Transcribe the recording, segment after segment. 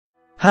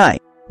Hi,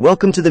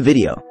 welcome to the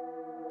video.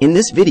 In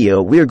this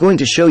video we are going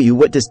to show you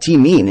what does T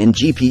mean in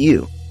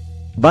GPU.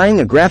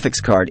 Buying a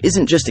graphics card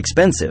isn't just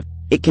expensive,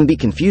 it can be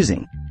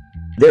confusing.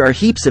 There are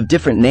heaps of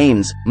different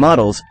names,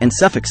 models, and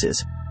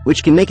suffixes,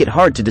 which can make it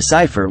hard to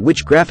decipher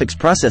which graphics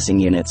processing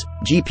units,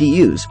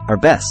 GPUs, are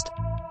best.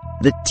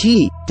 The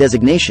T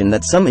designation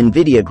that some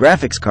Nvidia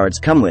graphics cards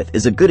come with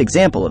is a good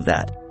example of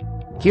that.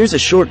 Here's a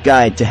short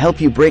guide to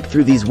help you break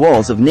through these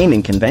walls of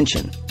naming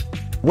convention.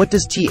 What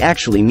does T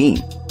actually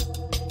mean?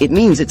 It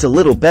means it's a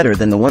little better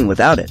than the one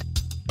without it.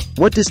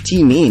 What does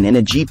T mean in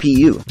a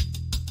GPU?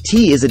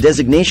 T is a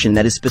designation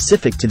that is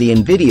specific to the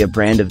Nvidia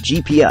brand of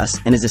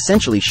GPUs and is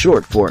essentially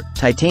short for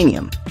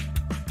titanium.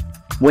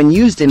 When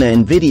used in a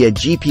Nvidia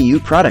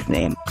GPU product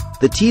name,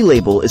 the T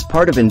label is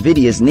part of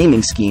Nvidia's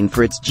naming scheme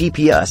for its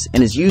GPUs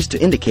and is used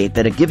to indicate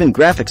that a given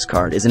graphics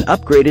card is an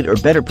upgraded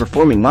or better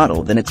performing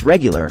model than its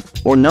regular,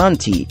 or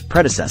non-T,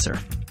 predecessor.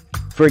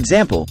 For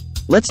example,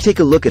 let's take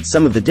a look at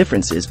some of the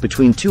differences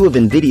between two of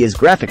Nvidia's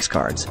graphics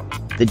cards,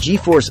 the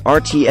GeForce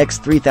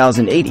RTX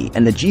 3080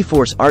 and the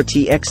GeForce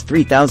RTX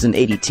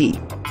 3080 Ti.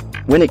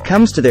 When it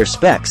comes to their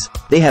specs,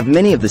 they have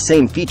many of the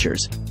same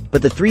features,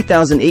 but the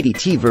 3080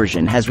 Ti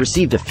version has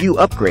received a few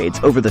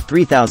upgrades over the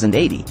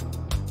 3080.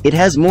 It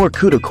has more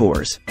CUDA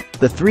cores.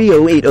 The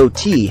 3080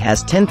 Ti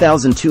has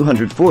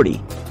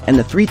 10,240, and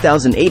the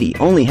 3080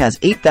 only has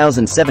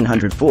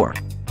 8,704.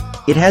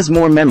 It has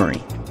more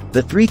memory.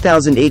 The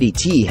 3080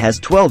 Ti has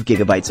 12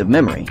 GB of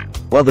memory,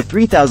 while the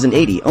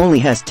 3080 only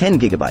has 10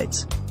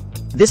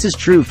 GB. This is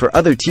true for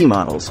other Ti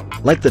models,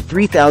 like the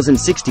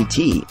 3060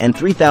 Ti and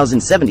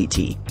 3070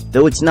 Ti,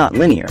 though it's not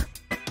linear.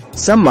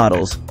 Some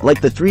models, like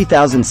the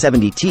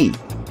 3070 Ti,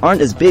 aren't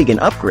as big an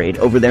upgrade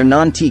over their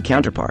non-Ti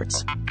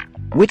counterparts.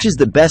 Which is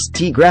the best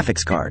Ti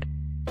graphics card?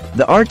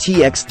 The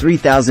RTX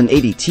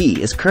 3080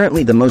 Ti is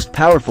currently the most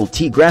powerful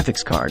Ti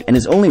graphics card and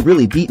is only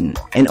really beaten,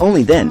 and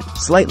only then,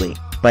 slightly,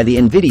 by the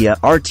Nvidia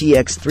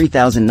RTX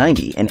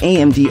 3090 and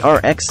AMD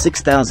RX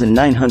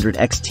 6900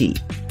 XT.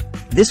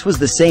 This was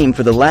the same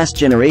for the last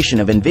generation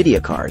of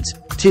Nvidia cards,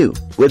 too,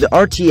 where the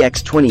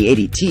RTX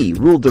 2080 Ti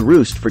ruled the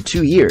roost for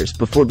 2 years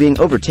before being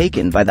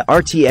overtaken by the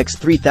RTX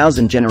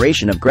 3000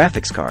 generation of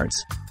graphics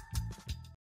cards.